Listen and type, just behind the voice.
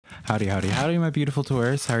Howdy, my beautiful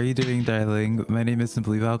Taurus. How are you doing, darling? My name is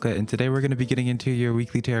SimplyVelca, and today we're going to be getting into your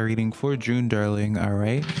weekly tarot reading for June, darling. All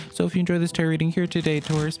right. So if you enjoy this tarot reading here today,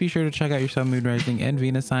 Taurus, be sure to check out your Sun, Moon, Rising, and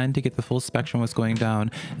Venus sign to get the full spectrum of what's going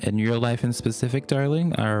down in your life in specific,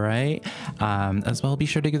 darling. All right. As well, be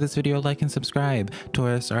sure to give this video a like and subscribe,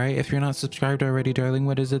 Taurus. All right. If you're not subscribed already, darling,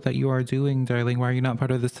 what is it that you are doing, darling? Why are you not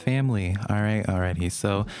part of this family? All right. Alrighty.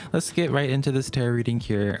 So let's get right into this tarot reading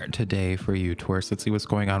here today for you, Taurus. Let's see what's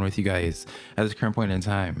going on with you guys at this current point in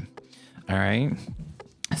time. All right.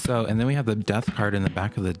 So, and then we have the death card in the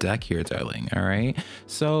back of the deck here, darling. All right.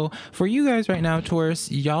 So for you guys right now,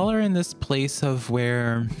 Taurus, y'all are in this place of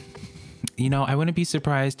where, you know, I wouldn't be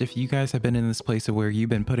surprised if you guys have been in this place of where you've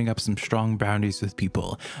been putting up some strong boundaries with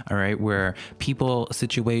people. All right. Where people,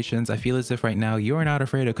 situations, I feel as if right now you're not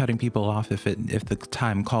afraid of cutting people off if the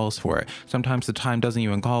time calls for it. Sometimes the time doesn't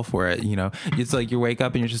even call for it. You know, it's like you wake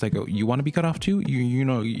up and you're just like, oh, you want to be cut off too? You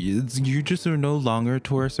know, you just are no longer,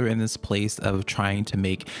 Taurus, are in this place of trying to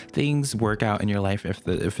make things work out in your life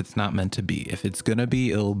if it's not meant to be. If it's gonna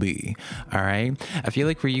be, it'll be. All right. I feel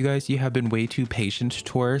like for you guys, you have been way too patient,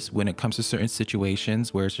 Taurus, when it comes to certain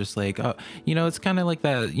situations where it's just like, oh, you know, it's kind of like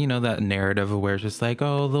that, you know, that narrative of where it's just like,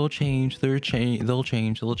 oh, they'll change,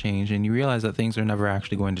 and you realize that things are never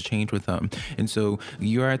actually going to change with them. And so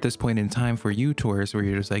you're at this point in time for you, Taurus, where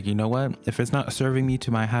you're just like, you know what, if it's not serving me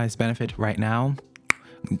to my highest benefit right now,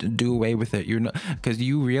 do away with it. You're not, because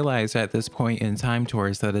you realize at this point in time,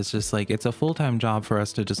 Taurus, that it's just like, it's a full-time job for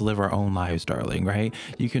us to just live our own lives, darling, right?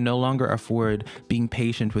 You can no longer afford being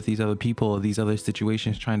patient with these other people, these other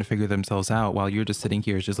situations trying to figure themselves out while you're just sitting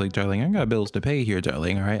here. It's just like, darling, I got bills to pay here,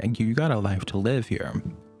 darling. All right. And you got a life to live here.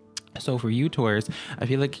 So for you, Taurus, I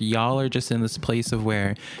feel like y'all are just in this place of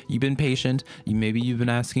where you've been patient. Maybe you've been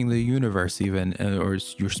asking the universe even, or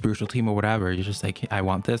your spiritual team or whatever. You're just like, I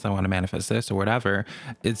want this, I want to manifest this or whatever.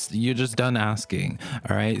 You're just done asking.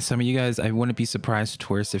 All right. Some of you guys, I wouldn't be surprised,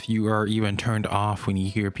 Taurus, if you are even turned off when you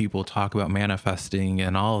hear people talk about manifesting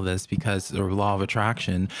and all of this or law of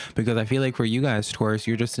attraction, because I feel like for you guys, Taurus,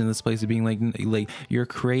 you're just in this place of being like you're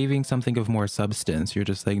craving something of more substance. You're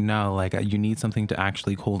just like, no, like you need something to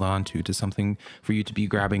actually hold on to something for you to be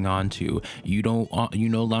grabbing onto. You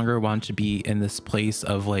no longer want to be in this place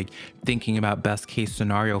of like thinking about best case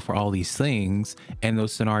scenario for all these things, and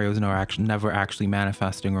those scenarios are never actually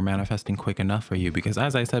manifesting or manifesting quick enough for you, because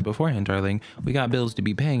as I said beforehand, darling, we got bills to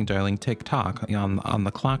be paying, darling. Tick tock on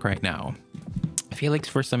the clock right now. I feel like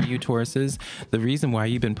for some of you Tauruses, the reason why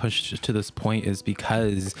you've been pushed to this point is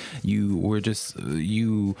because you were just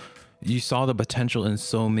you saw the potential in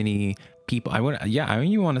so many people. I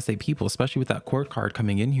mean, you want to say people, especially with that court card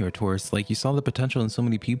coming in here, Taurus. Like, you saw the potential in so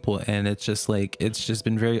many people, and it's just like, it's just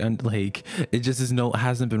been very it just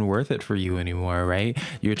hasn't been worth it for you anymore, right?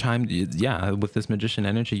 Your time, with this Magician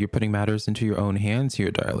energy, you're putting matters into your own hands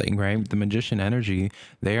here, darling, right? The Magician energy,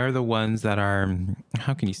 they are the ones that are,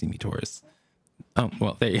 how can you see me, Taurus? Oh,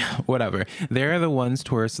 well, whatever. They're the ones,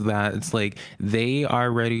 Taurus, that it's like they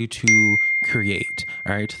are ready to create.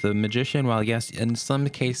 All right. The Magician, while yes, in some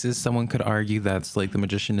cases, someone could argue that's like the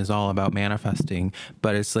Magician is all about manifesting,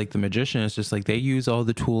 but it's like the Magician is just like they use all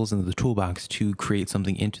the tools in the toolbox to create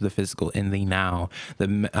something into the physical in the now.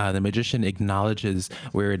 The Magician acknowledges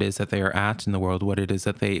where it is that they are at in the world, what it is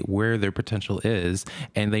that where their potential is,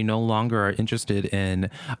 and they no longer are interested in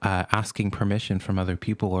asking permission from other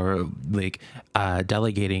people or like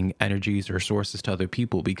delegating energies or sources to other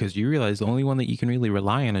people, because you realize the only one that you can really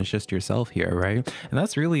rely on is just yourself here, right? And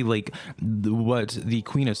that's really like what the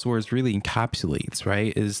Queen of Swords really encapsulates,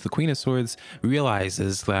 right? Is the Queen of Swords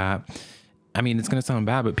realizes that, I mean, it's going to sound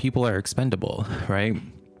bad, but people are expendable, right?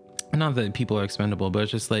 Not that people are expendable, but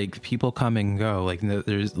it's just like people come and go. Like,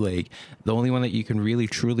 there's like the only one that you can really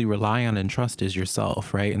truly rely on and trust is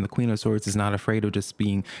yourself, right? And the Queen of Swords is not afraid of just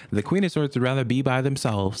being, the Queen of Swords would rather be by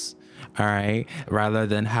themselves, all right, rather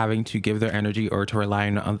than having to give their energy or to rely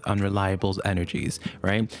on unreliable energies,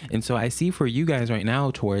 right? And so I see for you guys right now,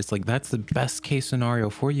 Taurus, like that's the best case scenario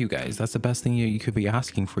for you guys. That's the best thing you could be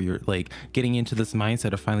asking for. Your like getting into this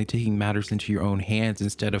mindset of finally taking matters into your own hands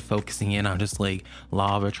instead of focusing in on just like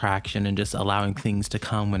law of attraction and just allowing things to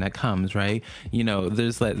come when it comes, right? You know,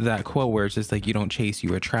 there's that quote where it's just like, you don't chase,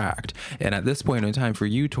 you attract. And at this point in time for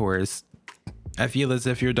you, Taurus, I feel as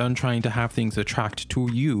if you're done trying to have things attract to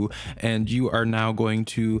you, and you are now going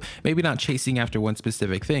to maybe not chasing after one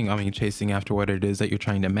specific thing. I mean, chasing after what it is that you're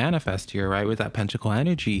trying to manifest here, right? With that pentacle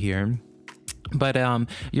energy here. But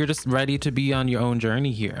you're just ready to be on your own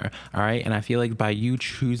journey here. All right, and I feel like by you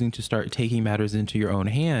choosing to start taking matters into your own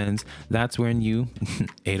hands, that's when you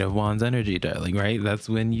Eight of Wands energy, darling, right? That's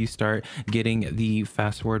when you start getting the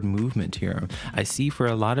fast forward movement here. I see for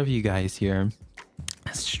a lot of you guys here,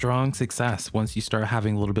 strong success once you start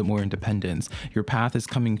having a little bit more independence. Your path is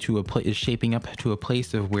coming to a place, is shaping up to a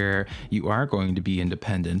place of where you are going to be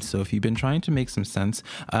independent. So if you've been trying to make some sense,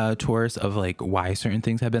 Taurus, of like why certain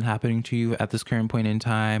things have been happening to you at this current point in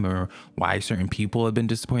time, or why certain people have been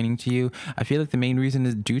disappointing to you, I feel like the main reason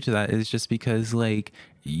is due to that is just because like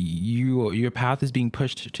your path is being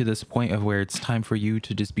pushed to this point of where it's time for you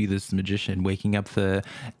to just be this magician, waking up the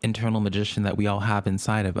internal magician that we all have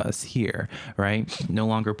inside of us here, right? No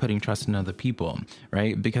longer putting trust in other people,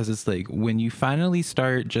 right? Because it's like when you finally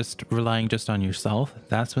start just relying just on yourself,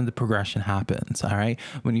 that's when the progression happens. All right,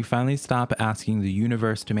 when you finally stop asking the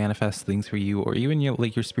universe to manifest things for you, or even your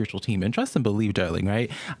like your spiritual team. And trust and believe, darling,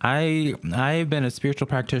 right? I've been a spiritual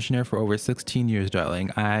practitioner for over 16 years,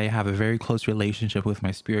 darling. I have a very close relationship with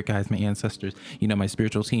my spirit guides, my ancestors, you know, my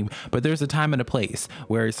spiritual team. But there's a time and a place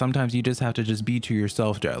where sometimes you just have to just be to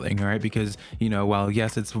yourself, darling, right? Because, you know, while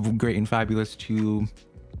yes, it's great and fabulous to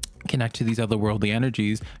connect to these otherworldly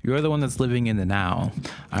energies, you're the one that's living in the now.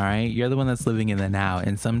 All right, you're the one that's living in the now.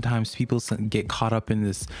 And sometimes people get caught up in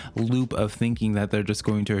this loop of thinking that they're just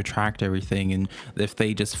going to attract everything, and if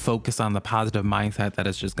they just focus on the positive mindset, that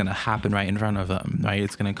it's just going to happen right in front of them, right?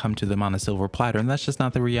 It's going to come to them on a silver platter, and that's just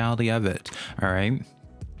not the reality of it. All right,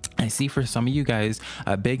 I see for some of you guys,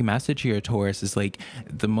 a big message here, Taurus, is like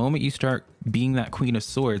the moment you start being that Queen of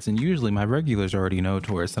Swords, and usually my regulars already know,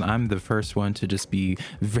 Taurus, and I'm the first one to just be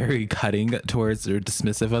very cutting towards or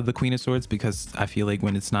dismissive of the Queen of Swords, because I feel like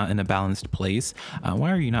when it's not in a balanced place,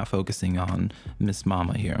 why are you not focusing on Miss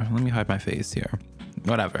Mama here? Let me hide my face here.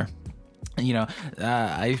 Whatever. You know,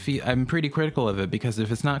 I'm pretty critical of it, because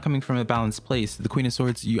if it's not coming from a balanced place, the Queen of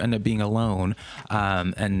Swords, you end up being alone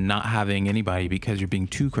and not having anybody because you're being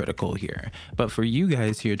too critical here. But for you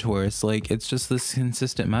guys here, Taurus, like it's just this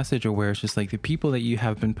consistent message of where it's just like the people that you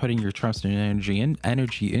have been putting your trust and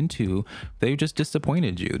energy into, they've just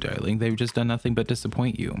disappointed you, darling. They've just done nothing but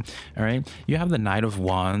disappoint you. All right, you have the Knight of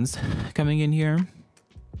Wands coming in here.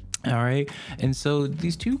 All right, and so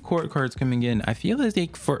these two court cards coming in, I feel as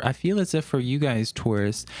if for you guys,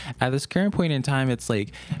 Taurus, at this current point in time, it's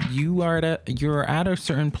like you're at a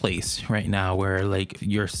certain place right now where like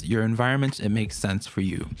your environment, it makes sense for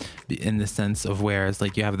you, in the sense of where it's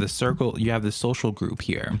like you have the circle, you have the social group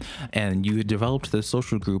here, and you developed the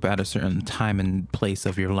social group at a certain time and place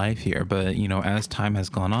of your life here. But you know, as time has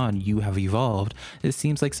gone on, you have evolved. It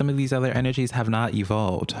seems like some of these other energies have not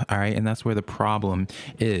evolved. All right, and that's where the problem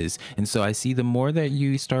is. And so I see the more that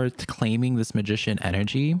you start claiming this magician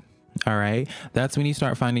energy, all right, that's when you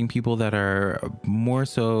start finding people that are more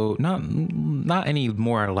so not any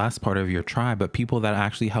more or less part of your tribe, but people that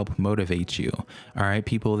actually help motivate you. All right,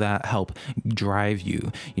 people that help drive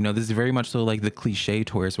you. You know, this is very much so like the cliche,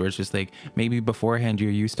 Taurus, where it's just like maybe beforehand you're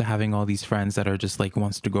used to having all these friends that are just like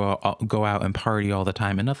wants to go out and party all the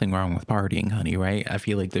time, and nothing wrong with partying, honey, right? I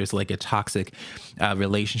feel like there's like a toxic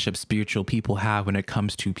relationship spiritual people have when it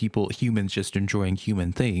comes to humans just enjoying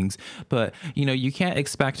human things. But you know, you can't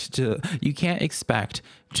expect to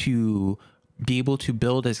be able to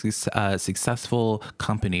build a successful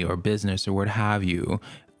company or business or what have you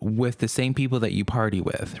with the same people that you party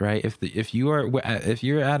with, right? If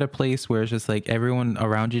you're at a place where it's just like everyone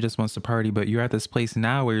around you just wants to party, but you're at this place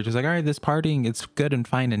now where you're just like, all right, this partying, it's good and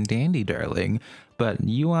fine and dandy, darling, but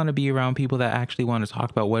you want to be around people that actually want to talk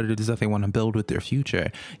about what it is that they want to build with their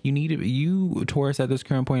future. You, Taurus, at this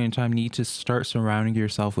current point in time, need to start surrounding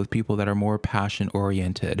yourself with people that are more passion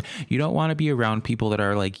oriented. You don't want to be around people that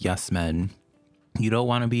are like yes men. You don't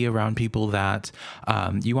want to be around people that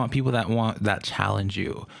you want people that challenge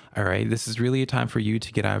you. All right, this is really a time for you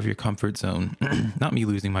to get out of your comfort zone. Not me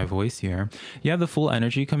losing my voice here. You have the full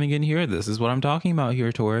energy coming in here. This is what I'm talking about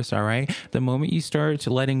here, Taurus. All right, the moment you start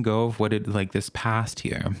letting go of what it like this past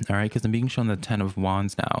here, all right, because I'm being shown the 10 of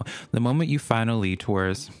Wands now. The moment you finally,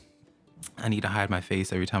 Taurus, I need to hide my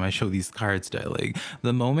face every time I show these cards, darling.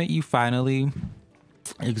 The moment you finally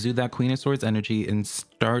exude that Queen of Swords energy and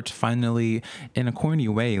start finally, in a corny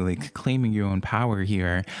way, like claiming your own power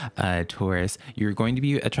here, Taurus, you're going to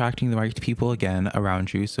be attracting the right people again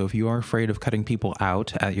around you. So if you are afraid of cutting people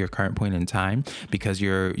out at your current point in time because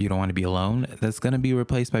you don't want to be alone, that's going to be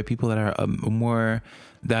replaced by people that are more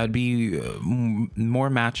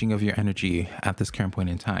matching of your energy at this current point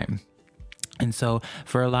in time. And so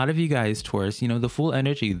for a lot of you guys, Taurus, you know, the full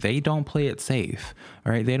energy, they don't play it safe,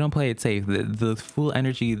 right? They don't play it safe. The full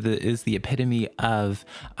energy is the epitome of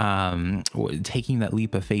taking that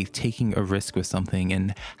leap of faith, taking a risk with something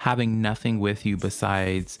and having nothing with you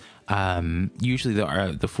besides usually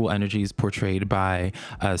the full energy is portrayed by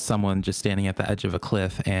someone just standing at the edge of a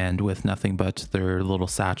cliff and with nothing but their little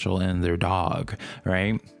satchel and their dog,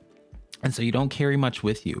 right? And so you don't carry much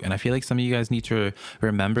with you. And I feel like some of you guys need to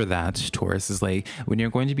remember that, Taurus, is like when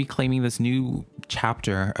you're going to be claiming this new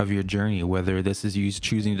chapter of your journey, whether this is you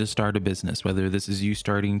choosing to start a business, whether this is you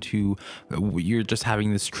you're just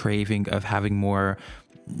having this craving of having more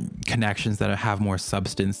connections that have more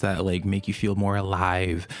substance, that like make you feel more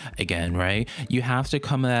alive again, right? You have to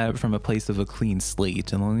come at it from a place of a clean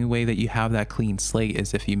slate, and the only way that you have that clean slate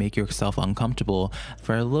is if you make yourself uncomfortable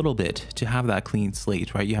for a little bit to have that clean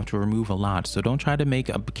slate, right? You have to remove a lot. So don't try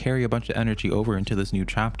to carry a bunch of energy over into this new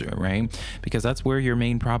chapter, right? Because that's where your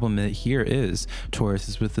main problem here is, Taurus,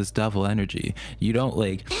 is with this devil energy. You don't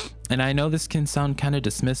like, and I know this can sound kind of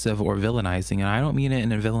dismissive or villainizing, and I don't mean it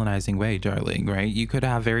in a villainizing way, darling, right? You could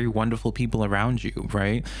have very wonderful people around you,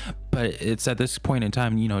 right? But it's at this point in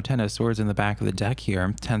time, you know, 10 of swords in the back of the deck here,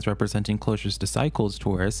 10s representing closures to cycles,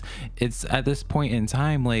 Taurus. It's at this point in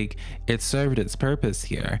time, like, it served its purpose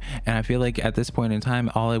here. And I feel like at this point in time,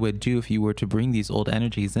 all I would do if you were to bring these old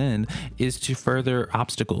energies in is to further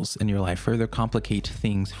obstacles in your life, further complicate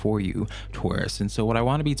things for you, Taurus. And so what I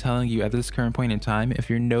want to be telling you at this current point in time, if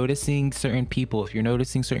you're noticing certain people, if you're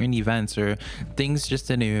noticing certain events or things just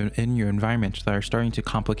in your environment that are starting to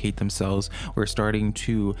complicate themselves or starting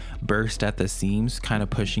to burst at the seams, kind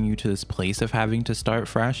of pushing you to this place of having to start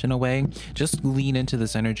fresh in a way, just lean into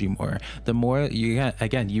this energy more. The more you get,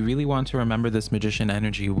 again, you really want to remember this magician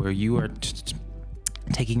energy where you are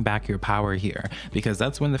taking back your power here, because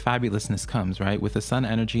that's when the fabulousness comes, right? With the sun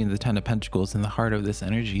energy and the 10 of pentacles in the heart of this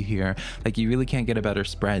energy here, like you really can't get a better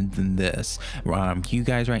spread than this. You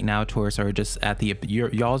guys right now, Taurus, are just at the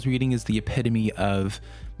y'all's reading is the epitome of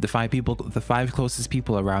the five closest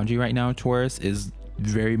people around you right now, Taurus, is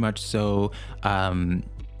very much so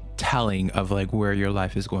telling of like where your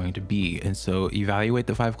life is going to be. And so evaluate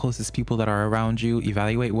the 5 closest people that are around you,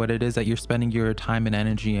 evaluate what it is that you're spending your time and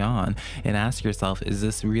energy on, and ask yourself, is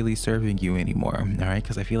this really serving you anymore? All right,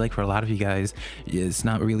 because I feel like for a lot of you guys, it's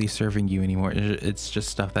not really serving you anymore. It's just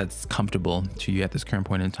stuff that's comfortable to you at this current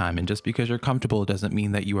point in time, and just because you're comfortable doesn't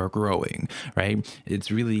mean that you are growing, right?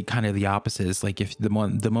 It's really kind of the opposite. It's like if the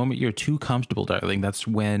moment you're too comfortable, darling, that's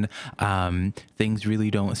when things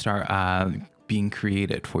really don't start being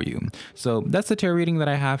created for you. So that's the tarot reading that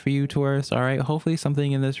I have for you, Taurus. All right, hopefully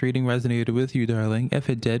something in this reading resonated with you, darling. If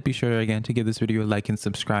it did, be sure again to give this video a like and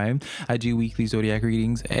subscribe. I do weekly zodiac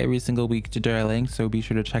readings every single week, darling, so be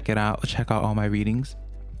sure to check it out. Check out all my readings.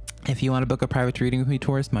 If you want to book a private reading with me,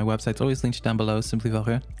 Taurus, my website's always linked down below,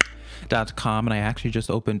 SimplyVelca.com, and I actually just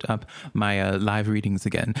opened up my live readings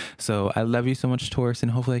again. So I love you so much, Taurus,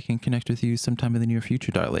 and hopefully I can connect with you sometime in the near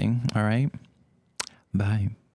future, darling. All right, bye.